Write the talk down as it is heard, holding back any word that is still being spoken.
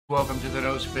Welcome to the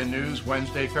No Spin News,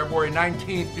 Wednesday, February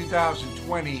 19th,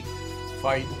 2020.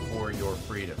 Fight for your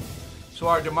freedom. So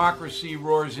our democracy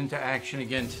roars into action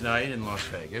again tonight in Las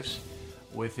Vegas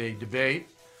with a debate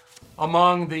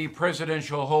among the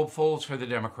presidential hopefuls for the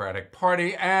Democratic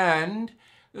Party. And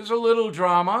there's a little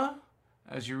drama,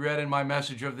 as you read in my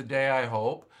message of the day, I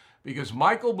hope, because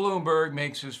Michael Bloomberg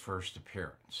makes his first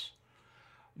appearance.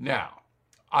 Now,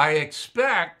 I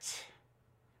expect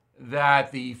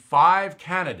that the 5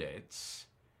 candidates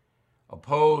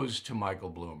opposed to Michael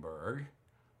Bloomberg,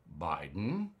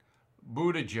 Biden,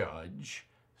 Buttigieg,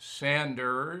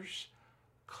 Sanders,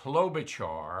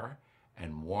 Klobuchar,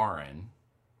 and Warren,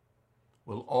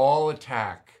 will all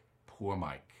attack poor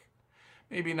Mike.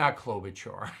 Maybe not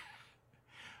Klobuchar,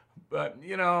 but,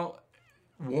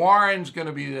 Warren's going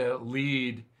to be the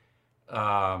lead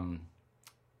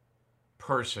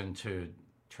person to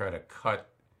try to cut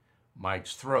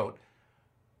Mike's throat,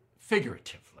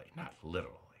 figuratively, not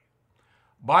literally.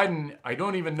 Biden, I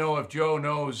don't even know if Joe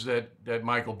knows that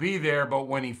Mike will be there, but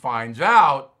when he finds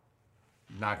out,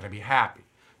 he's not going to be happy.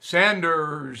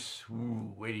 Sanders,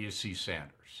 wait till you see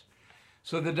Sanders.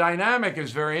 So the dynamic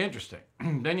is very interesting.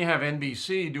 Then you have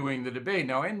NBC doing the debate.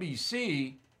 Now,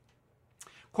 NBC,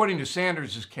 according to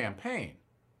Sanders' campaign,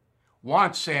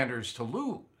 wants Sanders to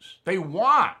lose. They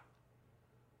want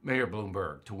Mayor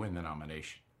Bloomberg to win the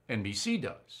nomination. NBC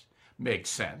does. Makes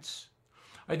sense.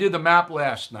 I did the map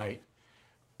last night.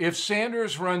 If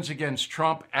Sanders runs against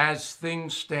Trump as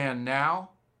things stand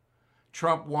now,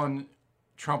 Trump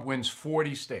wins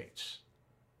 40 states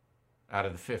out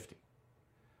of the 50.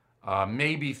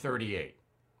 Maybe 38.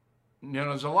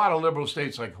 There's a lot of liberal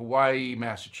states like Hawaii,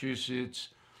 Massachusetts,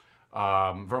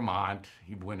 Vermont.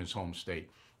 He'd win his home state.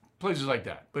 Places like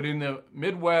that. But in the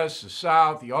Midwest, the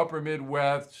South, the Upper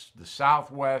Midwest, the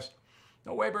Southwest,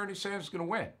 no way Bernie Sanders is going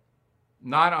to win.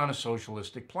 Not on a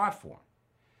socialistic platform.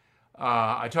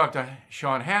 I talked to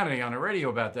Sean Hannity on the radio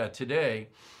about that today,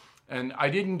 and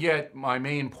I didn't get my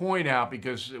main point out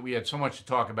because we had so much to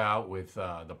talk about with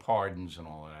the pardons and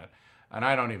all of that, and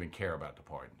I don't even care about the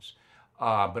pardons,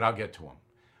 but I'll get to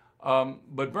them.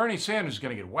 But Bernie Sanders is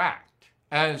going to get whacked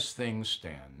as things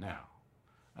stand now,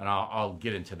 and I'll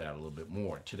get into that a little bit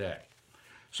more today.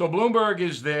 So Bloomberg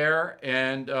is there,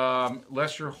 and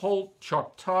Lester Holt,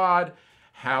 Chuck Todd,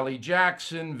 Hallie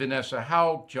Jackson, Vanessa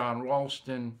Houck, John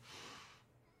Ralston.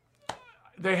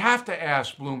 They have to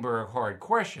ask Bloomberg hard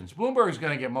questions. Bloomberg is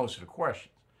going to get most of the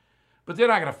questions, but they're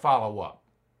not going to follow up.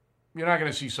 You're not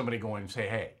going to see somebody going and say,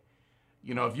 hey,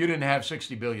 if you didn't have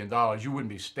 $60 billion, you wouldn't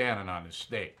be standing on this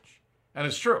stage. And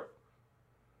it's true.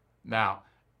 Now,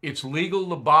 it's legal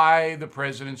to buy the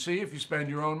presidency if you spend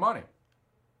your own money.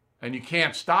 And you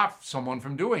can't stop someone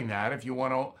from doing that if you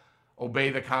want to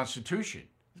obey the Constitution.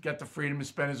 He's got the freedom to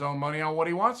spend his own money on what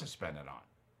he wants to spend it on.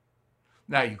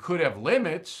 Now, you could have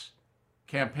limits,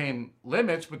 campaign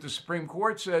limits, but the Supreme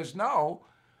Court says, no,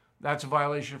 that's a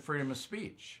violation of freedom of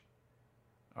speech.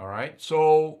 All right?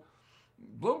 So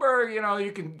Bloomberg,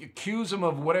 you can accuse him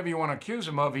of whatever you want to accuse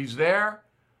him of. He's there,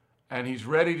 and he's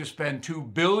ready to spend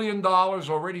 $2 billion,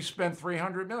 already spent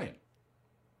 $300 million.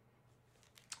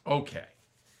 Okay.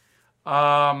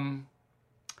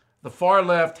 The far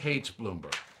left hates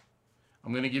Bloomberg.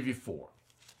 I'm going to give you 4.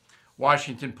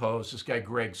 Washington Post, this guy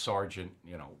Greg Sargent,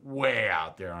 way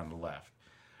out there on the left.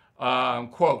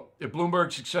 Quote, if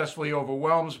Bloomberg successfully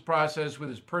overwhelms the process with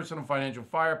his personal financial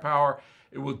firepower,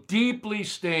 it will deeply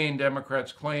stain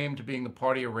Democrats' claim to being the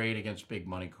party arrayed against big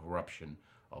money corruption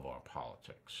of our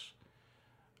politics.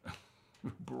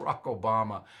 Barack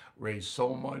Obama raised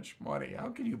so much money. How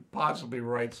can you possibly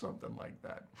write something like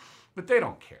that? But they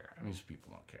don't care. These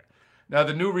people don't care. Now,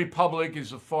 the New Republic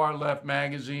is a far-left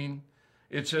magazine.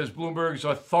 It says Bloomberg's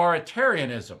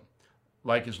authoritarianism,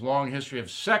 like his long history of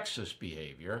sexist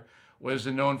behavior, was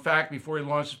a known fact before he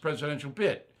launched his presidential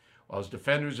bid. While his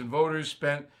defenders and voters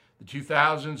spent the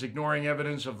 2000s ignoring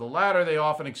evidence of the latter, they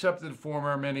often accepted the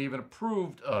former, many even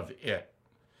approved of it.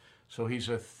 So he's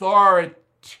authoritarian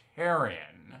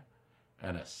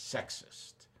and a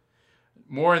sexist.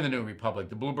 More in the New Republic.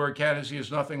 The Bloomberg candidacy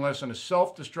is nothing less than a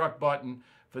self-destruct button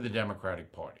for the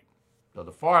Democratic Party. So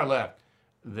the far left,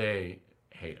 they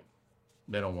hate him.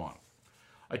 They don't want him.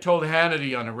 I told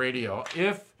Hannity on the radio,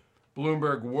 if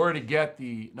Bloomberg were to get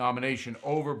the nomination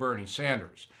over Bernie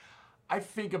Sanders, I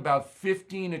think about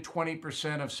 15 to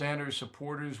 20% of Sanders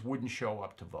supporters wouldn't show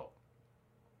up to vote.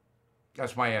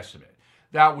 That's my estimate.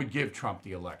 That would give Trump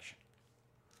the election.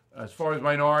 As far as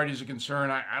minorities are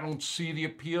concerned, I don't see the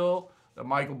appeal that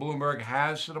Michael Bloomberg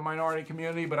has to the minority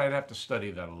community, but I'd have to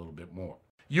study that a little bit more.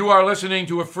 You are listening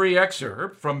to a free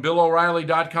excerpt from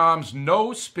BillO'Reilly.com's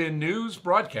No Spin News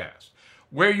broadcast.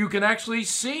 where you can actually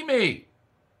see me.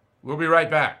 We'll be right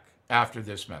back after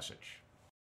this message.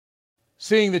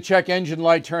 Seeing the check engine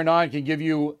light turn on can give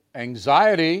you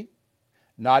anxiety,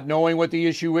 not knowing what the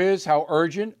issue is, how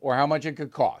urgent, or how much it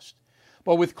could cost.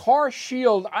 But with Car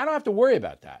Shield, I don't have to worry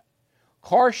about that.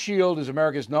 Car Shield is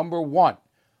America's #1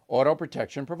 auto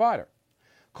protection provider.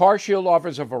 Car Shield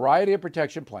offers a variety of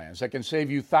protection plans that can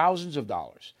save you thousands of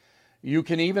dollars. You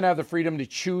can even have the freedom to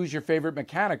choose your favorite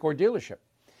mechanic or dealership.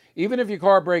 Even if your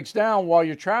car breaks down while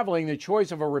you're traveling, the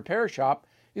choice of a repair shop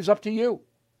is up to you.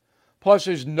 Plus,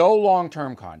 there's no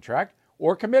long-term contract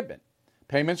or commitment.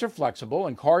 Payments are flexible,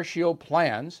 and Car Shield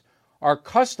plans are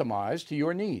customized to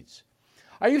your needs.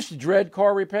 I used to dread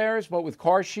car repairs, but with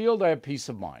Car Shield, I have peace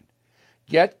of mind.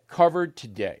 Get covered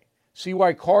today. See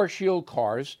why Car Shield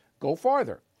cars go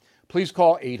farther. Please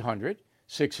call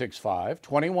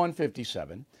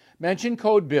 800-665-2157, mention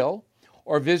code BILL,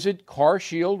 or visit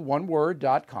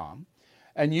carshieldoneword.com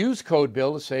and use code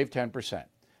BILL to save 10%.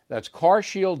 That's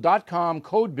carshield.com,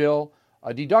 code BILL.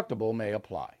 A deductible may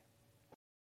apply.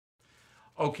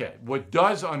 Okay, what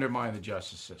does undermine the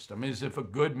justice system is if a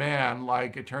good man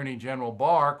like Attorney General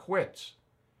Barr quits.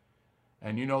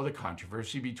 And you know the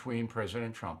controversy between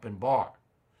President Trump and Barr.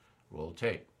 Roll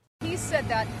tape. He said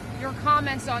that your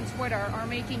comments on Twitter are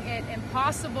making it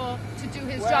impossible to do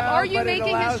his job. Are you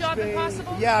making his job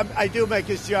impossible? Yeah, I do make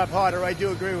his job harder. I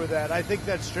do agree with that. I think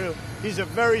that's true. He's a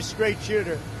very straight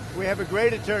shooter. We have a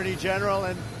great attorney general,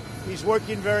 and he's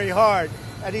working very hard.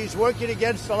 And he's working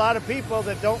against a lot of people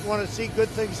that don't want to see good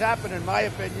things happen, in my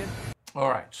opinion. All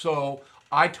right, so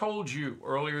I told you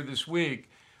earlier this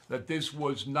week that this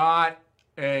was not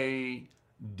a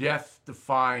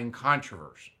death-defying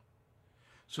controversy.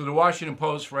 So the Washington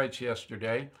Post writes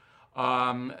yesterday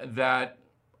that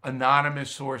anonymous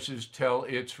sources tell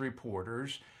its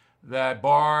reporters that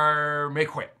Barr may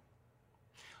quit.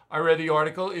 I read the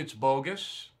article. It's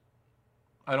bogus.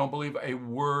 I don't believe a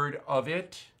word of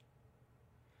it.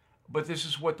 But this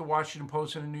is what the Washington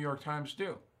Post and the New York Times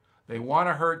do. They want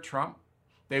to hurt Trump.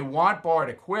 They want Barr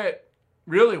to quit,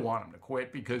 really want him to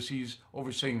quit because he's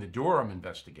overseeing the Durham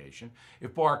investigation.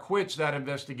 If Barr quits, that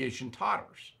investigation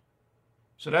totters.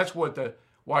 So that's what the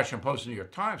Washington Post and New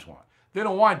York Times want. They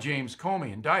don't want James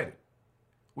Comey indicted,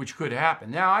 which could happen.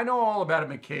 Now, I know all about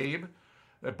McCabe,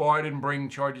 that Barr didn't bring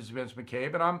charges against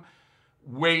McCabe, and I'm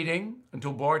waiting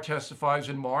until Barr testifies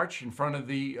in March in front of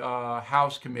the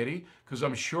House committee, because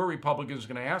I'm sure Republicans are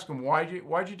going to ask him, why'd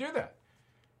you do that?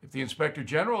 If the Inspector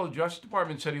General of the Justice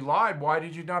Department said he lied, why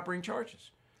did you not bring charges?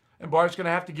 And Barr's going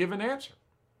to have to give an answer.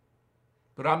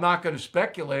 But I'm not going to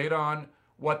speculate on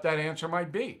what that answer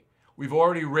might be. We've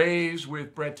already raised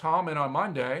with Brett Tallman on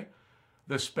Monday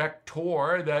the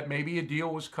specter that maybe a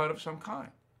deal was cut of some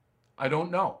kind. I don't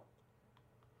know.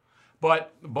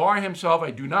 But Barr himself,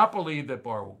 I do not believe that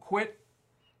Barr will quit.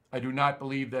 I do not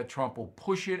believe that Trump will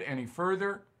push it any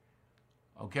further.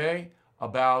 Okay?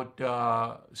 About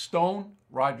Roger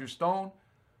Stone.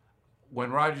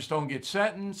 When Roger Stone gets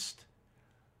sentenced,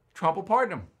 Trump will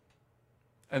pardon him.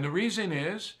 And the reason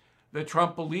is that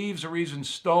Trump believes the reason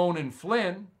Stone and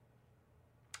Flynn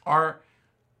are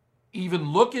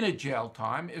even looking at jail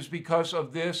time is because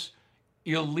of this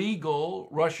illegal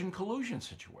Russian collusion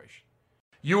situation.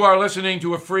 You are listening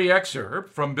to a free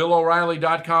excerpt from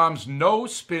BillO'Reilly.com's No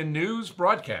Spin News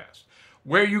broadcast,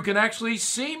 where you can actually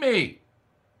see me.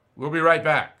 We'll be right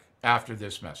back after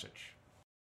this message.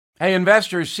 Hey,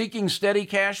 investors seeking steady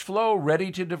cash flow, ready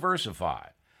to diversify.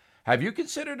 Have you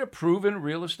considered a proven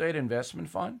real estate investment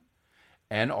fund?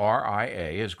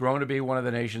 NRIA has grown to be one of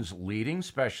the nation's leading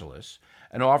specialists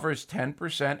and offers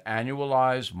 10%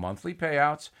 annualized monthly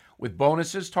payouts with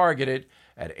bonuses targeted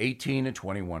at 18 to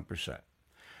 21%.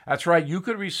 That's right, you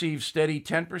could receive steady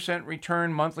 10%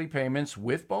 return monthly payments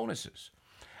with bonuses.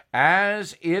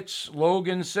 As its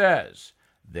slogan says,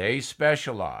 they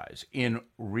specialize in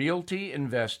realty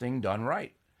investing done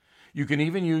right. You can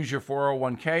even use your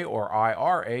 401k or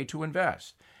IRA to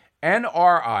invest.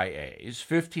 NRIA's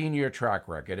 15-year track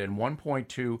record and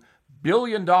 $1.2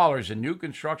 billion in new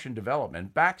construction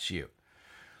development backs you.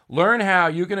 Learn how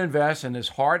you can invest in this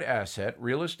hard asset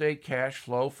real estate cash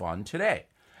flow fund today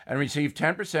and receive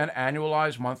 10%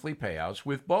 annualized monthly payouts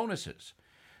with bonuses.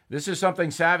 This is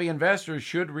something savvy investors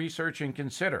should research and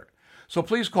consider. So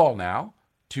please call now,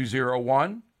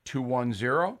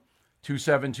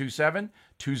 201-210-2727,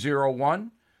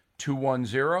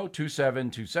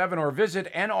 201-210-2727, or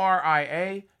visit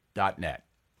nria.net.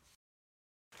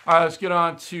 All right, let's get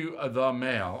on to the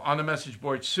mail. On the message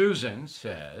board, Susan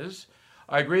says,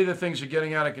 I agree that things are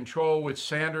getting out of control with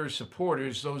Sanders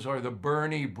supporters. Those are the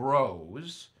Bernie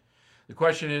bros. The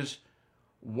question is,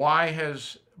 why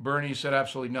has Bernie said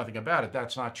absolutely nothing about it.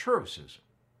 That's not true, Susan.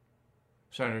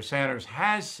 Senator Sanders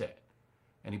has said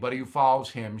anybody who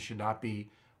follows him should not be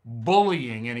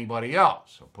bullying anybody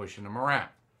else or pushing them around.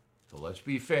 So let's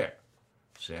be fair.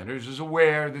 Sanders is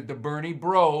aware that the Bernie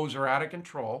bros are out of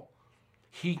control.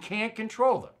 He can't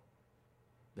control them.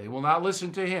 They will not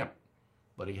listen to him.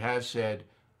 But he has said,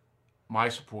 my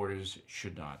supporters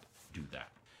should not do that.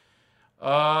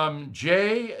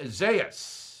 Jay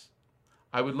Zayas,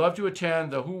 I would love to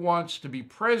attend the Who Wants to Be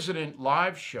President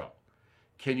live show.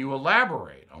 Can you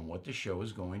elaborate on what the show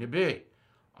is going to be?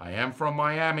 I am from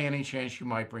Miami. Any chance you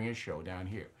might bring a show down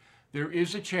here? There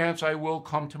is a chance I will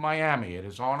come to Miami. It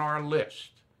is on our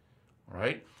list. All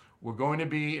right? We're going to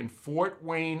be in Fort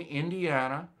Wayne,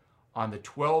 Indiana on the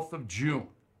 12th of June.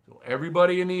 So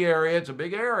everybody in the area, it's a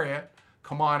big area,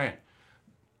 come on in.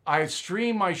 I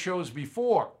streamed my shows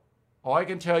before. All I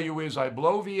can tell you is I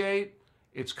blow V8.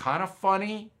 It's kind of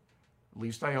funny. At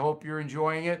least I hope you're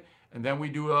enjoying it. And then we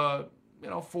do a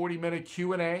 40-minute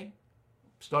Q&A,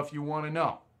 stuff you want to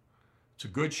know. It's a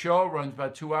good show, runs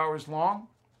about 2 hours long.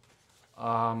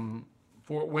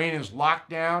 Fort Wayne is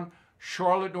locked down.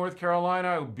 Charlotte, North Carolina,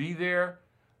 I will be there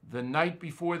the night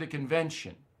before the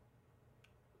convention.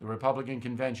 The Republican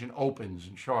convention opens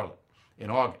in Charlotte in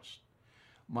August.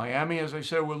 Miami, as I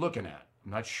said, we're looking at.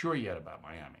 I'm not sure yet about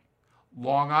Miami.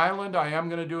 Long Island, I am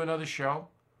going to do another show,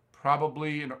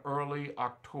 probably in early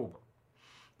October.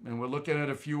 And we're looking at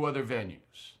a few other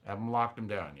venues. Haven't locked them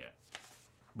down yet.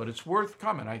 But it's worth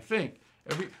coming, I think.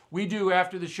 We do,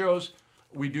 after the shows,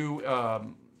 we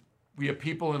have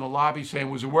people in the lobby saying,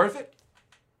 was it worth it?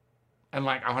 And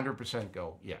like 100%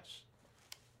 go, yes.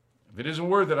 If it isn't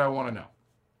worth it, I want to know.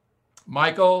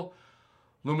 Michael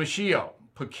Lumashio,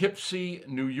 Poughkeepsie,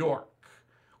 New York.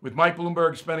 With Mike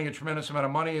Bloomberg spending a tremendous amount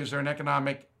of money, is there an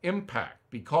economic impact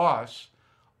because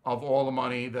of all the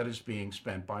money that is being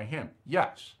spent by him?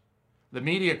 Yes. The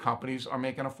media companies are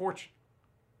making a fortune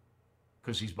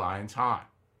because he's buying time.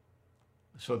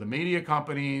 So the media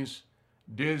companies,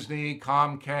 Disney,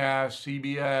 Comcast,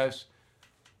 CBS,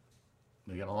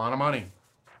 they get a lot of money.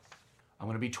 I'm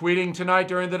going to be tweeting tonight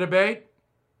during the debate,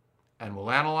 and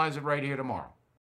we'll analyze it right here tomorrow.